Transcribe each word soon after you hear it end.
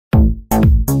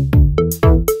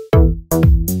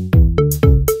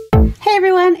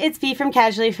it's Bea from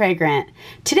Casually Fragrant.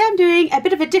 Today I'm doing a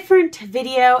bit of a different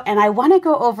video and I want to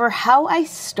go over how I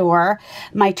store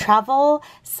my travel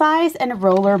size and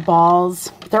roller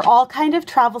balls. They're all kind of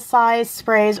travel size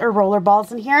sprays or roller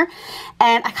balls in here,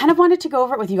 and I kind of wanted to go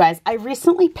over it with you guys. I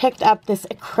recently picked up this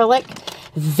acrylic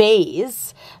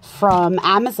vase from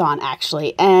Amazon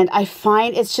actually, and I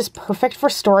find it's just perfect for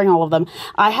storing all of them.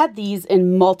 I had these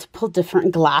in multiple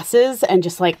different glasses and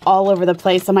just like all over the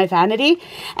place on my vanity,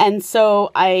 and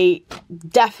so I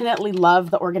definitely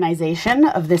love the organization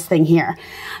of this thing here.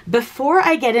 Before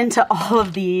I get into all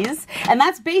of these, and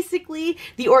that's basically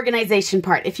the organization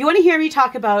part. If you want to hear me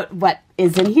talk about what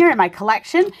is in here in my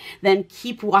collection, then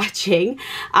keep watching.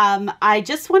 I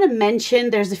just want to mention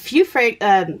there's a few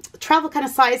travel kind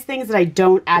of size things that I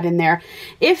don't add in there.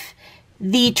 If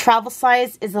the travel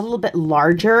size is a little bit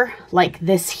larger, like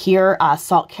this here,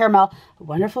 Salt Caramel, a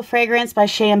wonderful fragrance by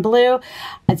Shea and Blue.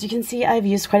 As you can see, I've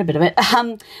used quite a bit of it.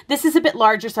 This is a bit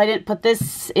larger, so I didn't put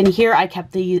this in here. I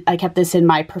kept this in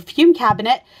my perfume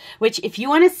cabinet, which if you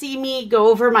want to see me go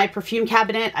over my perfume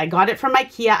cabinet, I got it from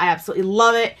IKEA. I absolutely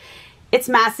love it. It's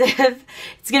massive.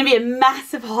 It's going to be a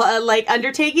massive like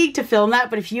undertaking to film that,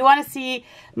 but if you want to see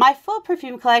my full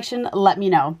perfume collection, let me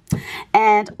know.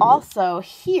 And also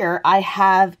here I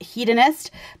have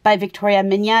Hedonist by Victoria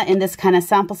Minya in this kind of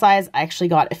sample size. I actually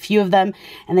got a few of them,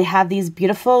 and they have these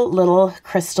beautiful little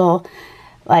crystal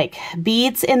like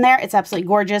beads in there. It's absolutely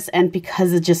gorgeous, and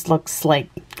because it just looks like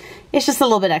it's just a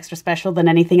little bit extra special than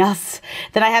anything else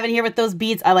that I have in here with those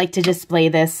beads, I like to display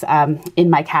this in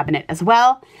my cabinet as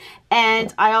well.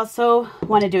 And I also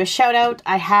want to do a shout out.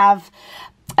 I have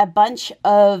a bunch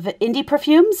of indie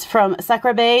perfumes from Sacre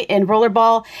and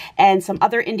Rollerball and some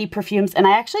other indie perfumes, and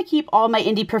I actually keep all my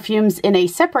indie perfumes in a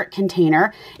separate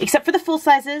container except for the full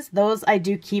sizes. Those I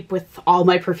do keep with all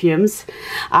my perfumes.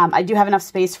 I do have enough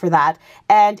space for that.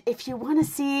 And if you want to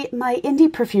see my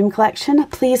indie perfume collection,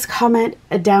 please comment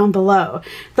down below.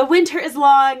 The winter is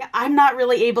long. I'm not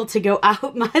really able to go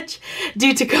out much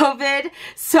due to COVID,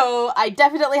 so I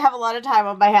definitely have a lot of time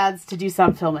on my hands to do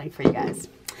some filming for you guys.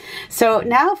 So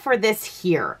now for this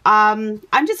here, I'm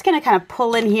just going to kind of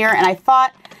pull in here, and I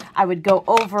thought I would go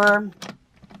over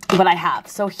what I have.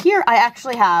 So here I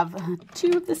actually have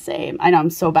two of the same. I know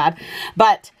I'm so bad,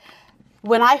 but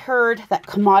when I heard that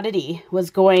Commodity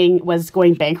was going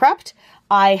bankrupt,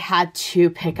 I had to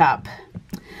pick up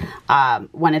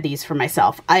one of these for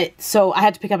myself. So I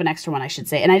had to pick up an extra one, I should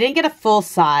say, and I didn't get a full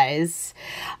size,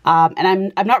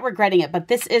 and I'm not regretting it, but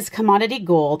this is Commodity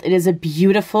Gold. It is a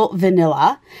beautiful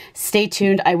vanilla. Stay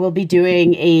tuned. I will be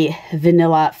doing a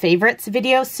vanilla favorites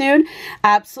video soon.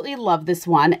 I absolutely love this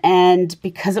one, and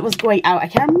because it was going out, I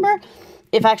can't remember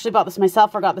if I actually bought this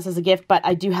myself or got this as a gift, but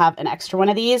I do have an extra one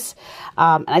of these,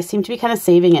 and I seem to be kind of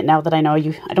saving it now that I know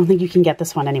I don't think you can get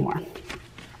this one anymore.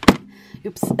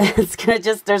 Oops,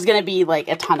 there's gonna be like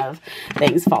a ton of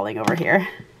things falling over here.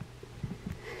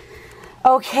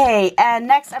 Okay, and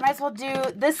next I might as well do,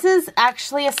 this is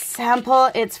actually a sample.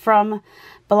 It's from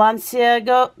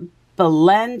Balenciaga.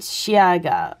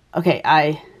 Okay,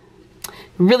 I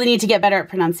really need to get better at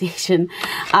pronunciation.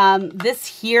 This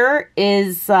here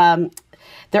is their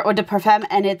eau de parfum,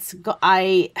 and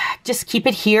I just keep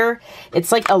it here.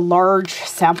 It's like a large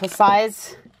sample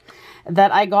size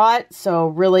that I got, so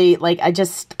really, like, I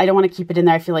don't want to keep it in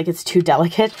there. I feel like it's too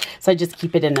delicate, so I just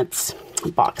keep it in its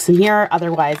box in here.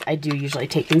 Otherwise, I do usually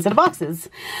take things in boxes.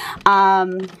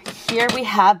 Here we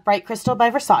have Bright Crystal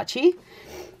by Versace.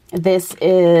 This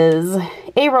is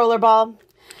a rollerball.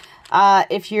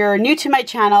 If you're new to my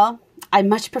channel, I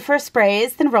much prefer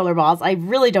sprays than rollerballs. I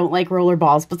really don't like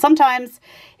rollerballs, but sometimes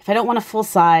if I don't want a full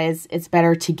size, it's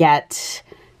better to get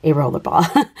a rollerball,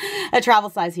 a travel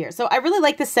size here. So I really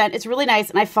like this scent. It's really nice,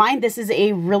 and I find this is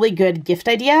a really good gift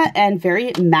idea and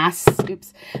very mass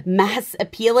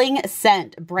appealing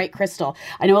scent, Bright Crystal.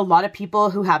 I know a lot of people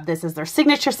who have this as their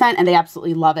signature scent, and they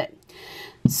absolutely love it.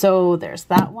 So there's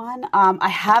that one. I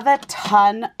have a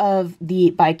ton of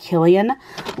the by Kilian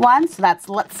one. So that's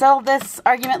Let's Sell This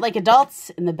Argument Like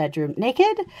Adults in the Bedroom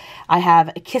Naked. I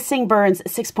have Kissing Burns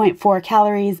 6.4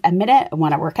 calories a minute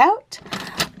when I work out.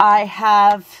 I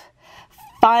have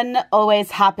Fun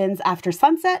Always Happens After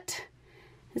Sunset.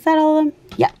 Is that all of them?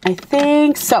 Yeah, I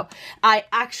think so. I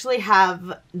actually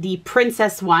have the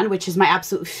Princess one, which is my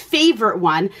absolute favorite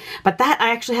one, but that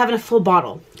I actually have in a full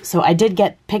bottle. So I did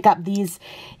pick up these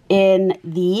in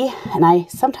and I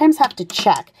sometimes have to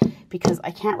check because I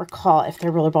can't recall if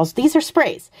they're rollerballs. These are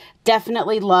sprays.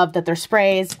 Definitely love that they're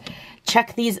sprays.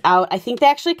 Check these out. I think they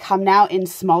actually come now in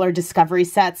smaller discovery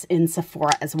sets in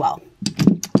Sephora as well.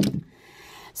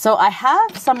 So I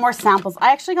have some more samples.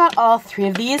 I actually got all 3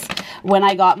 of these when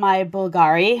I got my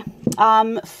Bulgari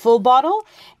full bottle,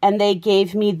 and they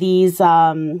gave me these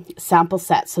sample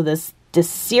sets. So this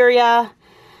Syria,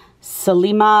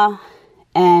 Salima,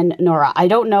 and Nora. I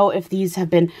don't know if these have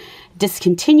been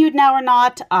discontinued now or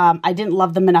not. I didn't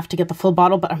love them enough to get the full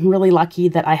bottle, but I'm really lucky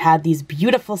that I had these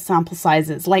beautiful sample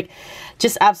sizes, like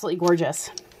just absolutely gorgeous.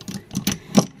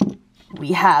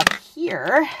 We have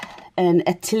here an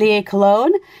Atelier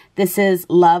Cologne. This is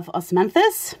Love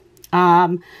Osmanthus.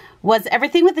 Was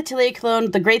everything with Atelier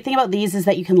Cologne. The great thing about these is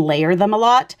that you can layer them a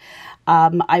lot.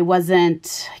 I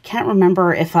can't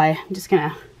remember if I'm just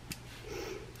gonna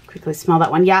quickly smell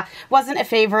that one. Yeah, wasn't a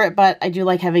favorite, but I do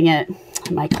like having it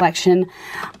in my collection.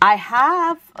 I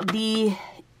have the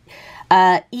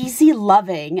Easy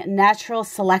Loving Natural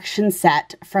Selection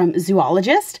Set from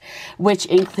Zoologist, which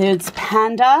includes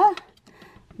Panda,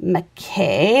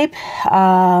 McCabe,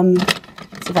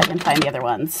 let's see if I can find the other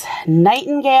ones,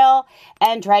 Nightingale,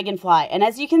 and Dragonfly. And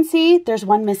as you can see, there's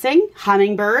one missing,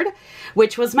 Hummingbird,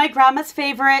 which was my grandma's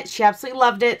favorite. She absolutely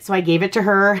loved it, so I gave it to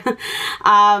her.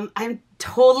 I'm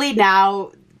totally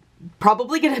now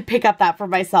probably going to pick up that for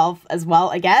myself as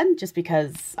well again, just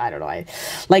because, I don't know, I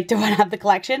like to want to have the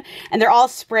collection. And they're all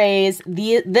sprays.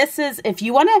 This is, if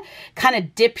you want to kind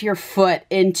of dip your foot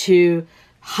into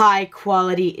high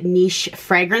quality niche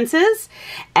fragrances,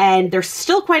 and they're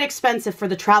still quite expensive for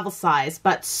the travel size,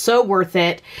 but so worth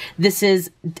it. This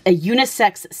is a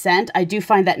unisex scent. I do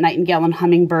find that Nightingale and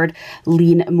Hummingbird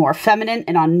lean more feminine,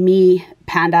 and on me,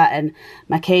 Panda and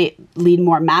Mackay lean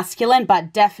more masculine,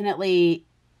 but definitely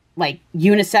like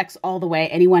unisex all the way.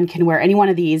 Anyone can wear any one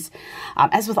of these,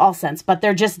 as with all scents, but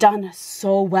they're just done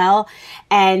so well.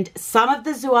 And some of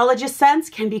the Zoologist scents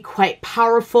can be quite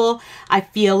powerful. I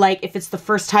feel like if it's the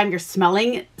first time you're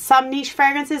smelling some niche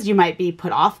fragrances, you might be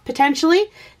put off potentially.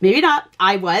 Maybe not.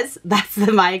 I was. That's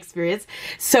my experience.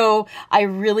 So I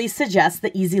really suggest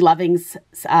the Easy Loving's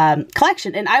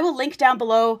collection. And I will link down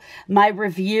below my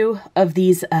review of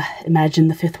these. Imagine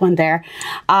the 5th one there.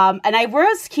 And I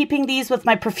was keeping these with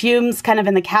my perfumes kind of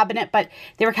in the cabinet, but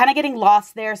they were kind of getting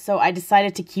lost there. So I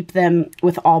decided to keep them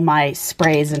with all my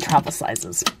sprays and travel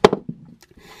sizes.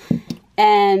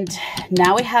 And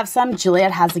now we have some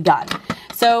Juliet Has a Gun.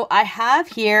 So I have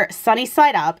here Sunny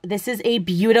Side Up. This is a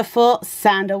beautiful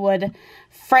sandalwood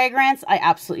fragrance. I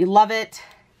absolutely love it.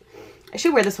 I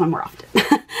should wear this one more often.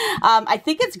 I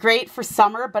think it's great for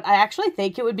summer, but I actually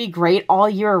think it would be great all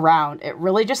year round. It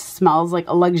really just smells like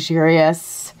a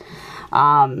luxurious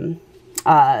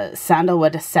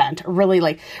sandalwood scent. Really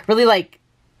like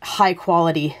high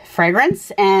quality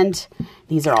fragrance. And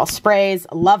these are all sprays.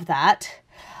 Love that.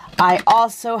 I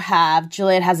also have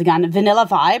Juliet Has a Gun Vanilla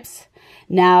Vibes.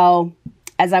 Now,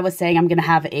 as I was saying, I'm going to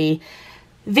have a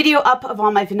video up of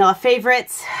all my vanilla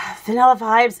favorites. Vanilla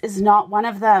Vibes is not one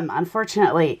of them,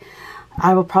 unfortunately.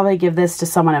 I will probably give this to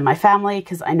someone in my family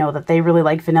because I know that they really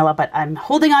like vanilla, but I'm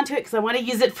holding on to it because I want to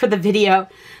use it for the video,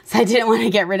 so I didn't want to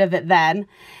get rid of it then.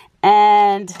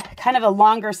 And kind of a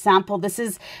longer sample. This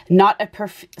is not a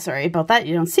perfume. Sorry about that.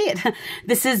 You don't see it.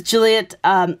 This is Juliet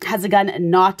Has a Gun,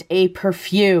 Not a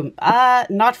Perfume.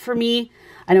 Not for me.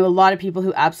 I know a lot of people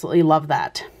who absolutely love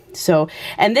that. So,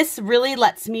 and this really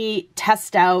lets me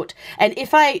test out. And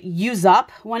if I use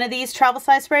up one of these travel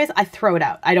size sprays, I throw it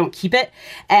out. I don't keep it.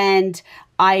 And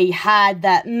I had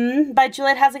that by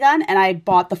Juliet Has a Gun, and I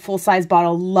bought the full size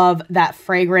bottle. Love that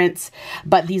fragrance,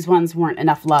 but these ones weren't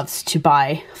enough loves to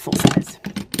buy full size.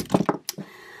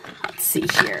 Let's see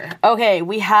here. Okay,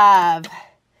 we have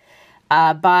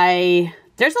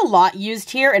there's a lot used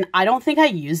here, and I don't think I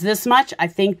use this much. I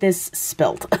think this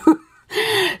spilled.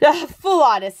 Full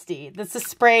honesty. This is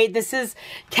spray. This is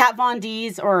Kat Von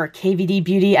D's, or KVD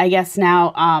Beauty, I guess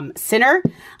now, Sinner.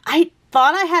 I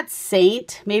thought I had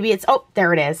Saint. Maybe it's, oh,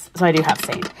 there it is. So I do have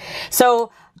Saint. So,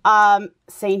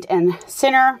 Saint and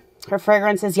Sinner, her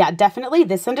fragrances. Yeah, definitely.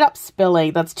 This ended up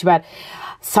spilling. That's too bad.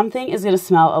 Something is going to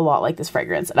smell a lot like this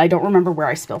fragrance, and I don't remember where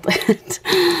I spilled it.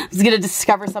 I was going to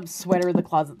discover some sweater in the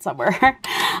closet somewhere.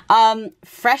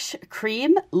 Fresh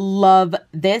Cream. Love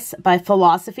this by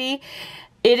Philosophy.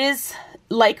 It is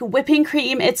like whipping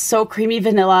cream. It's so creamy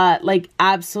vanilla, like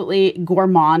absolutely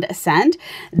gourmand scent.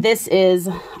 This is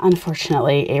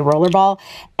unfortunately a Rollerball,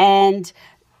 and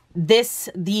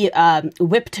the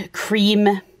whipped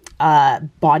cream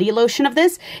body lotion of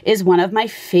this is one of my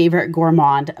favorite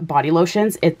gourmand body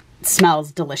lotions. It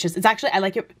smells delicious. It's actually, I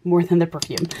like it more than the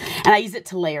perfume, and I use it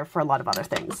to layer for a lot of other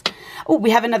things. Oh,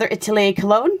 we have another Atelier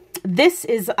Cologne. This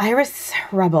is Iris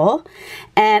Rebel,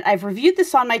 and I've reviewed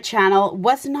this on my channel.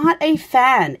 Was not a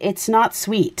fan. It's not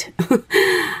sweet.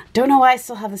 Don't know why I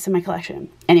still have this in my collection.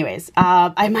 Anyways,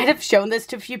 I might have shown this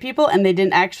to a few people and they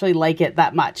didn't actually like it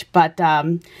that much. But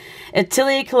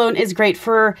Atelier Cologne is great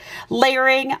for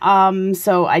layering.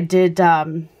 So I did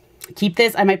keep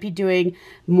this. I might be doing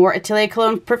more Atelier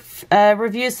Cologne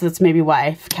reviews, so that's maybe why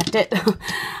I've kept it.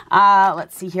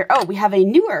 Let's see here. Oh, we have a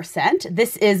newer scent.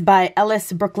 This is by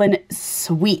Ellis Brooklyn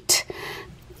Sweet.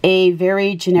 A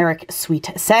very generic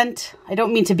sweet scent. I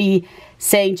don't mean to be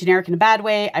saying generic in a bad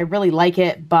way. I really like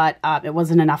it, but it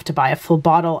wasn't enough to buy a full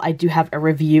bottle. I do have a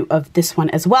review of this one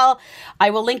as well.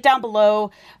 I will link down below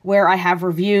where I have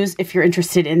reviews if you're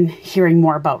interested in hearing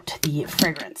more about the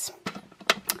fragrance.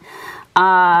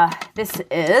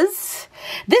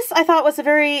 This I thought was a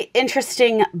very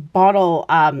interesting bottle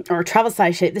or travel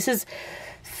size shape. This is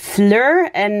Fleur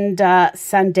and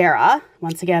Sandera.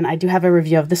 Once again, I do have a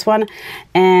review of this one,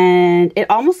 and it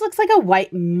almost looks like a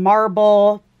white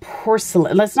marble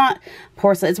porcelain. It's not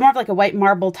porcelain. It's more of like a white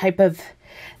marble type of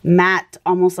matte,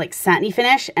 almost like satiny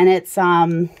finish, and it's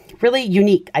really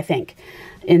unique, I think,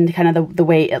 in kind of the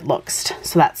way it looks.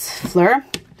 So that's Fleur.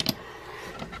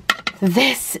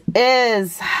 This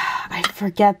is, I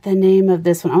forget the name of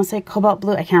this one. I want to say Cobalt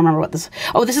Blue. I can't remember what this,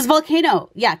 oh, this is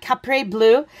Volcano. Yeah, Capre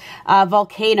Bleu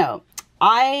Volcano.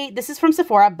 This is from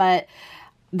Sephora, but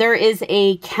there is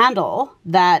a candle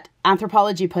that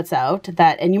Anthropology puts out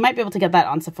and you might be able to get that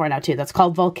on Sephora now too. That's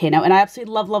called Volcano. And I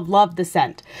absolutely love, love, love the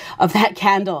scent of that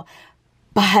candle.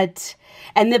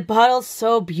 And the bottle's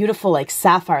so beautiful, like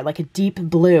sapphire, like a deep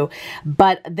blue.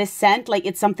 But this scent, like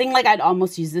it's something like I'd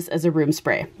almost use this as a room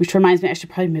spray, which reminds me I should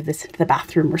probably move this into the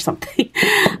bathroom or something.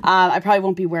 I probably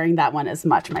won't be wearing that one as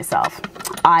much myself.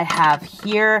 I have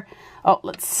here,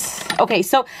 okay,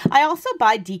 so I also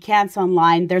buy decants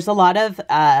online. There's a lot of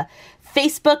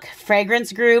Facebook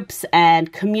fragrance groups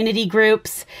and community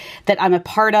groups that I'm a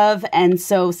part of. And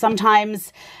so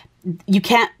sometimes you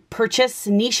can't purchase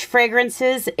niche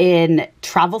fragrances in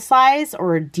travel size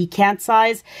or decant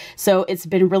size. So it's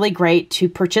been really great to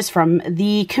purchase from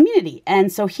the community.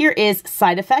 And so here is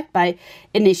Side Effect by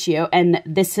Initio. And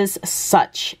this is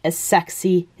such a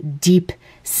sexy, deep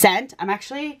scent. I'm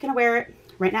actually going to wear it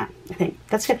right now, I think.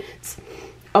 That's good.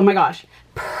 Oh my gosh.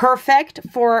 Perfect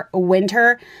for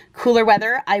winter, cooler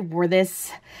weather. I wore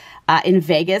this in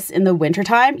Vegas in the winter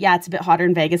time. Yeah, it's a bit hotter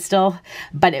in Vegas still,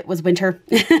 but it was winter.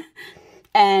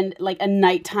 And like a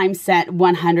nighttime scent,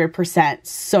 100%.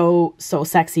 So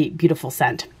sexy, beautiful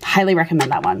scent. Highly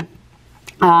recommend that one.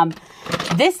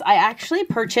 This I actually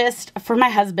purchased for my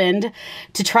husband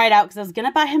to try it out because I was going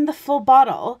to buy him the full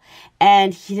bottle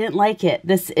and he didn't like it.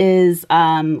 This is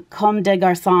Comme des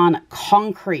Garçons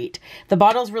Concrete. The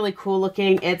bottle's really cool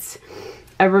looking. It's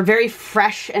a very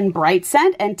fresh and bright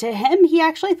scent, and to him, he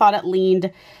actually thought it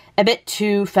leaned a bit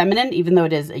too feminine, even though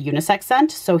it is a unisex scent.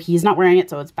 So he's not wearing it,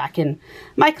 so it's back in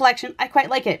my collection. I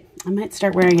quite like it. I might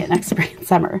start wearing it next spring and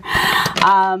summer.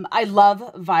 I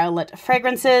love violet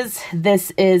fragrances.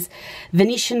 This is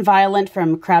Venetian Violet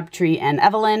from Crabtree and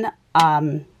Evelyn.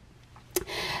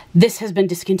 This has been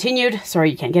discontinued. Sorry,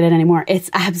 you can't get it anymore.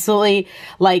 It's absolutely,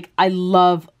 like, I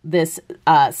love this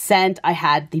scent. I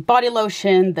had the body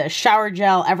lotion, the shower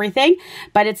gel, everything,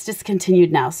 but it's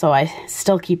discontinued now. So I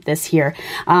still keep this here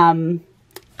when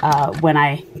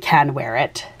I can wear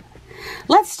it.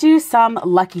 Let's do some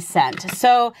Lucky Scent.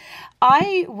 So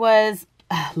I was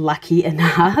lucky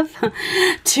enough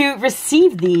to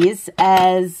receive these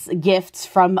as gifts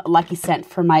from Lucky Scent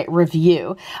for my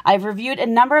review. I've reviewed a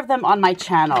number of them on my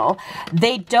channel.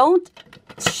 They don't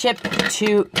ship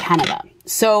to Canada.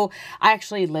 So I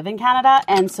actually live in Canada,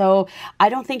 and so I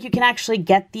don't think you can actually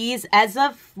get these as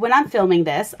of when I'm filming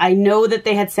this. I know that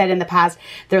they had said in the past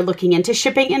they're looking into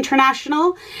shipping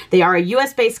international. They are a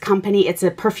US-based company. It's a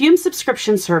perfume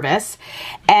subscription service,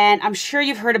 and I'm sure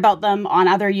you've heard about them on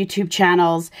other YouTube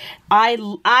channels. I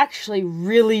actually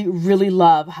really, really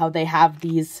love how they have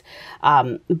these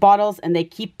bottles, and they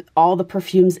keep all the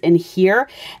perfumes in here.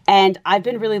 And I've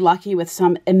been really lucky with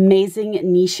some amazing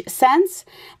niche scents,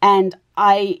 and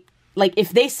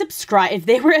if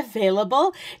they were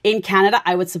available in Canada,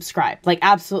 I would subscribe. Like,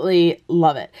 absolutely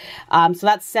love it. So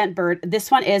that's Scentbird. This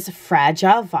one is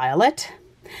Fragile Violet.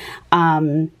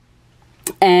 And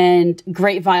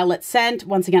great violet scent.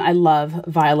 Once again, I love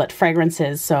violet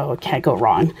fragrances, so can't go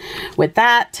wrong with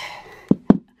that.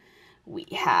 We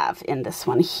have in this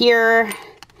one here,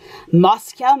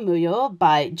 Moscow Mule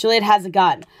by Juliet Has a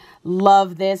Gun.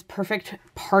 Love this. Perfect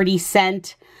party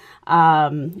scent.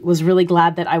 Was really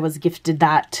glad that I was gifted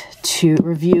that to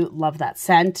review. Love that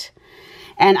scent.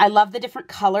 And I love the different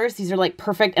colors. These are like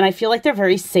perfect, and I feel like they're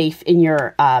very safe in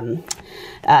your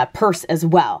purse as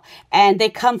well. And they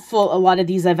come full. A lot of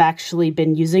these I've actually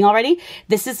been using already.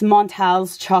 This is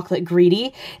Montal's Chocolate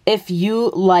Greedy. If you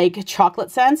like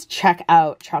chocolate scents, check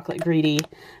out Chocolate Greedy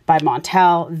by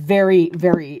Montal. Very,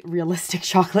 very realistic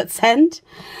chocolate scent.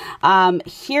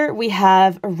 Here we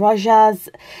have Roja's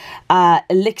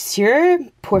Elixir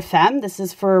Perfume. This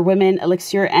is for women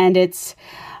elixir, and it's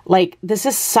like, this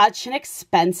is such an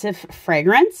expensive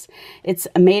fragrance. It's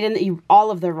made in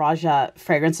all of the Raja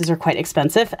fragrances are quite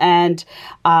expensive. And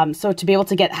so to be able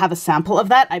to have a sample of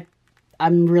that,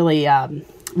 I'm really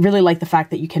like the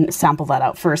fact that you can sample that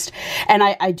out first. And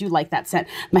I do like that scent.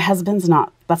 My husband's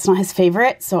that's not his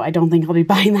favorite, so I don't think I'll be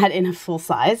buying that in a full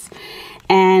size.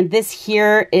 And this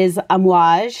here is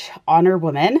Amouage Honor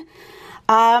Woman.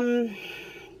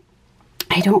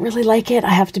 I don't really like it.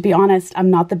 I have to be honest. I'm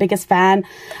not the biggest fan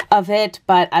of it,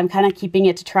 but I'm kind of keeping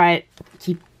it to try it.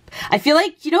 I feel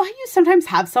like, you know how you sometimes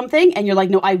have something and you're like,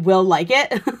 no, I will like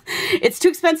it. It's too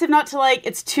expensive not to like,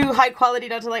 it's too high quality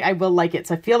not to like, I will like it.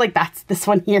 So I feel like that's this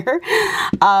one here.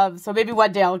 So maybe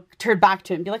one day I'll turn back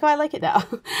to it and be like, oh, I like it now.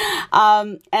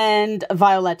 And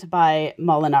Violet by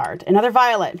Molinard. Another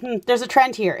violet. There's a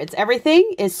trend here. It's everything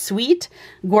is sweet,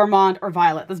 gourmand, or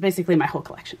violet. That's basically my whole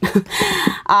collection.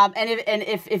 And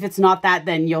if it's not that,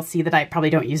 then you'll see that I probably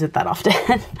don't use it that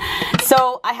often.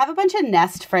 So I have a bunch of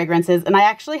Nest fragrances, and I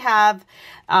actually have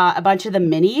a bunch of the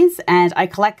minis, and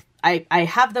I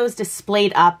have those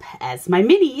displayed up as my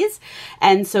minis.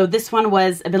 And so this one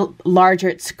was a bit larger.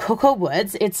 It's Cocoa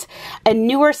Woods. It's a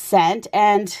newer scent,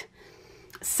 and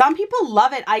some people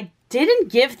love it. I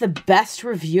didn't give the best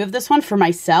review of this one for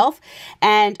myself,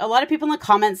 and a lot of people in the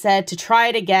comments said to try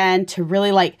it again, to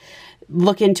really like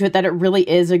look into it, that it really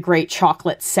is a great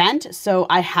chocolate scent. So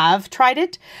I have tried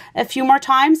it a few more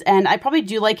times, and I probably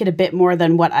do like it a bit more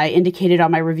than what I indicated on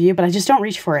my review, but I just don't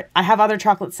reach for it. I have other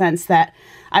chocolate scents that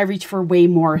I reach for way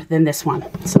more than this one.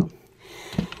 So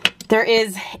there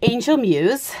is Angel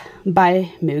Muse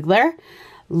by Mugler.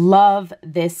 Love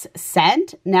this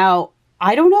scent. Now,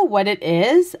 I don't know what it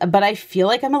is, but I feel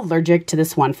like I'm allergic to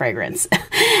this one fragrance.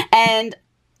 And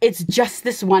it's just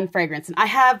this one fragrance. And I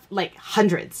have like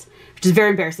hundreds, which is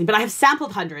very embarrassing, but I have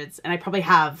sampled hundreds, and I probably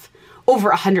have over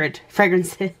 100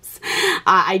 fragrances.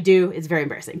 I do. It's very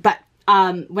embarrassing. But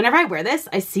whenever I wear this,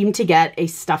 I seem to get a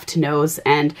stuffed nose.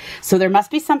 And so there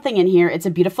must be something in here. It's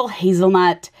a beautiful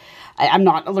hazelnut. I'm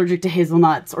not allergic to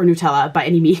hazelnuts or Nutella by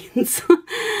any means.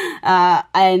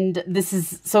 And this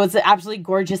is, so it's an absolutely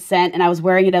gorgeous scent, and I was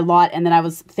wearing it a lot, and then I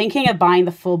was thinking of buying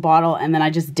the full bottle, and then I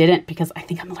just didn't because I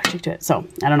think I'm allergic to it. So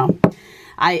I don't know.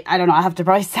 I don't know. I have to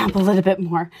probably sample it a bit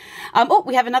more. Oh,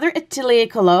 we have another Atelier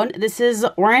Cologne. This is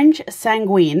Orange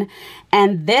Sanguine,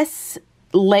 and this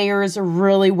layers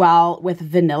really well with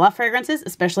vanilla fragrances,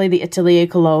 especially the Atelier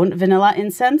Cologne vanilla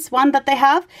incense one that they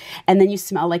have. And then you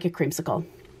smell like a creamsicle.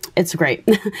 It's great.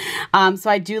 So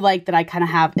I do like that I kind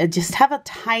of just have a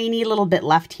tiny little bit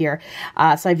left here.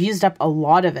 So I've used up a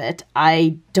lot of it.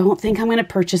 I don't think I'm going to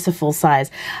purchase a full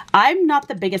size. I'm not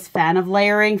the biggest fan of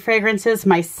layering fragrances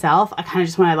myself. I kind of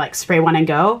just want to like spray one and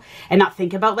go and not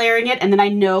think about layering it. And then I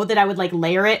know that I would like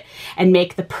layer it and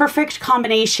make the perfect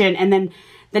combination, and then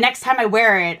the next time I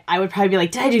wear it, I would probably be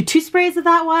like, did I do 2 sprays of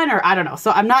that one? Or I don't know.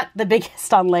 So I'm not the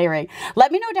biggest on layering. Let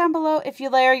me know down below if you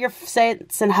layer your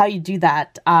scents and how you do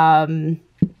that. And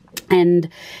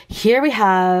here we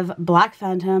have Black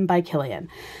Phantom by Kilian.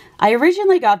 I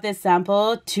originally got this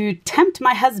sample to tempt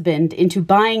my husband into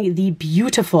buying the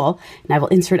beautiful, and I will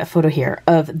insert a photo here,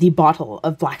 of the bottle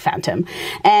of Black Phantom.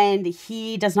 And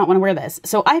he does not want to wear this.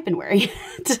 So I've been wearing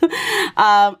it.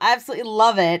 I absolutely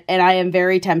love it. And I am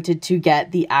very tempted to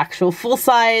get the actual full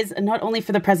size, not only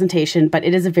for the presentation, but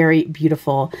it is a very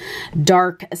beautiful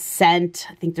dark scent.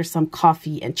 I think there's some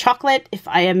coffee and chocolate, if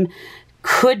I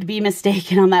could be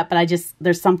mistaken on that, but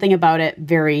there's something about it,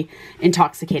 very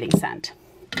intoxicating scent.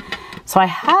 So I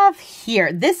have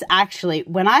here, this actually,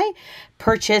 when I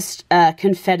purchased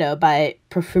Confetto by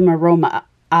Perfume Aroma,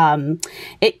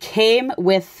 it came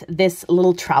with this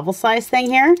little travel size thing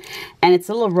here, and it's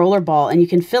a little rollerball, and you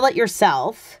can fill it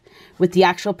yourself with the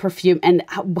actual perfume. And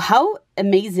how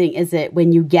amazing is it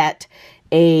when you get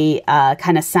a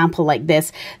kind of sample like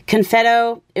this.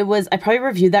 Confetto, I probably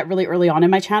reviewed that really early on in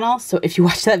my channel. So if you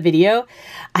watch that video,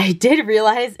 I did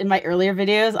realize in my earlier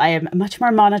videos, I am much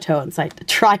more monotone. So I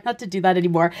try not to do that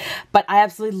anymore, but I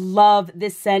absolutely love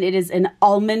this scent. It is an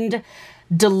almond,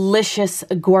 delicious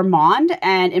gourmand.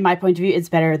 And in my point of view, it's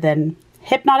better than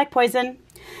Hypnotic Poison.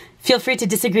 Feel free to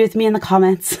disagree with me in the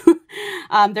comments.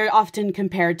 They're often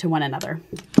compared to one another.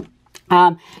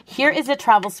 Here is a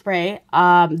travel spray.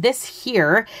 This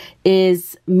here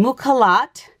is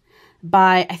Mucalat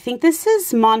by, I think this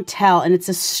is Montel, and it's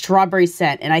a strawberry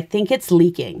scent, and I think it's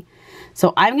leaking.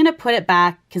 So I'm going to put it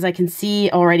back because I can see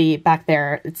already back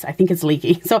there, I think it's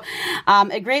leaking. So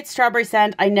a great strawberry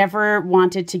scent. I never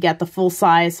wanted to get the full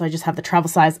size, so I just have the travel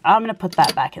size. I'm going to put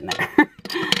that back in there.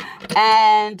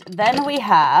 And then we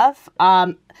have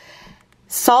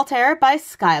Salt Air by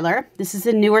Skylar. This is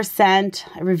a newer scent.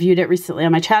 I reviewed it recently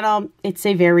on my channel. It's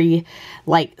a very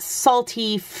like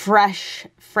salty, fresh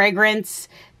fragrance.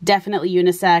 Definitely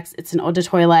unisex. It's an eau de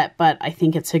toilette, but I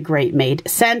think it's a great made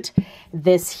scent.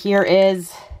 This here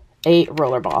is a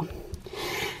Rollerball.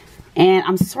 And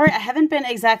I'm sorry, I haven't been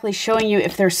exactly showing you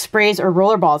if they're sprays or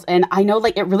rollerballs. And I know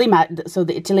like it really matters. So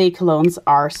the Atelier Colognes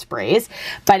are sprays,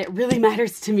 but it really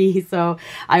matters to me. So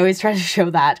I always try to show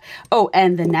that. Oh,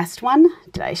 and the Nest one,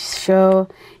 did I show?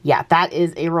 Yeah, that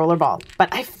is a rollerball. But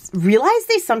I realized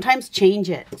they sometimes change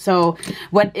it. So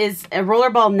what is a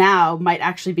rollerball now might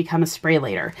actually become a spray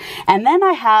later. And then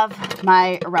I have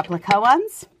my replica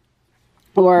ones.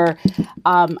 Or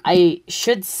I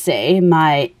should say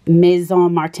my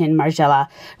Maison Martin Margiela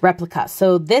replica.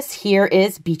 So this here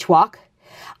is Beach Walk.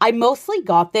 I mostly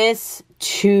got this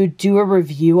to do a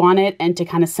review on it and to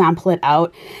kind of sample it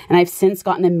out. And I've since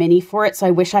gotten a mini for it, so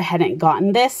I wish I hadn't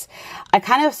gotten this. I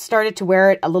kind of started to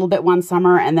wear it a little bit one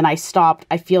summer and then I stopped.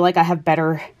 I feel like I have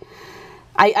better...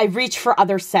 I reach for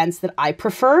other scents that I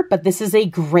prefer, but this is a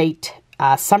great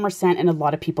summer scent and a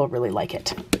lot of people really like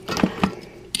it.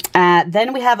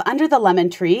 Then we have Under the Lemon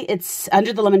Tree. It's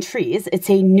Under the Lemon Trees. It's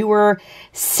a newer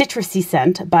citrusy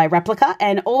scent by Replica,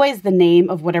 and always the name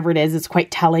of whatever it is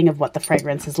quite telling of what the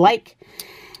fragrance is like.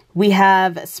 We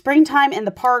have Springtime in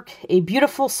the Park, a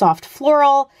beautiful soft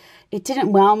floral. It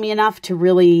didn't wow me enough to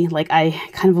really, like, I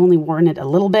kind of only worn it a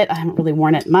little bit. I haven't really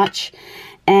worn it much.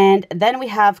 And then we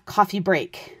have Coffee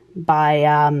Break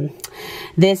by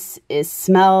this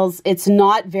smells, it's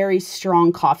not very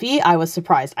strong coffee. I was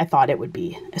surprised. I thought it would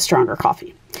be a stronger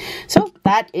coffee. So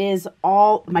that is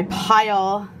all my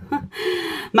pile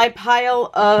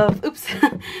of, oops,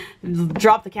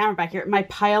 drop the camera back here, my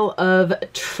pile of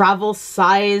travel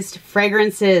sized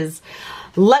fragrances.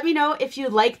 Let me know if you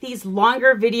like these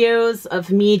longer videos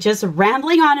of me just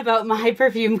rambling on about my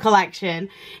perfume collection.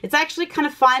 It's actually kind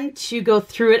of fun to go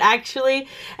through it actually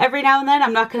every now and then.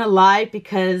 I'm not going to lie,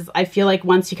 because I feel like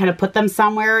once you kind of put them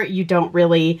somewhere, you don't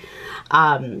really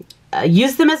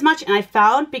use them as much. And I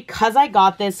found because I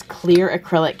got this clear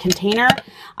acrylic container,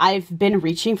 I've been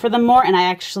reaching for them more, and I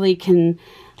actually can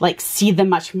like see them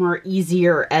much more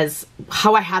easier as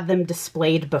how I had them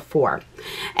displayed before.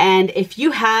 And if you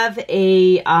have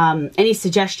any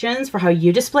suggestions for how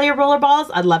you display your rollerballs,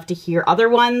 I'd love to hear other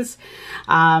ones.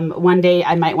 One day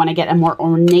I might want to get a more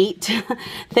ornate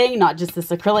thing, not just this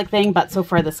acrylic thing, but so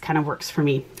far this kind of works for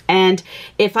me. And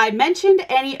if I mentioned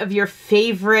any of your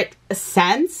favorite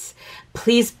scents,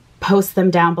 please post them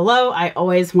down below. I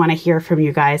always want to hear from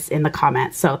you guys in the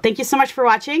comments. So thank you so much for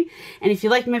watching. And if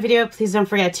you liked my video, please don't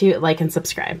forget to like and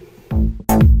subscribe.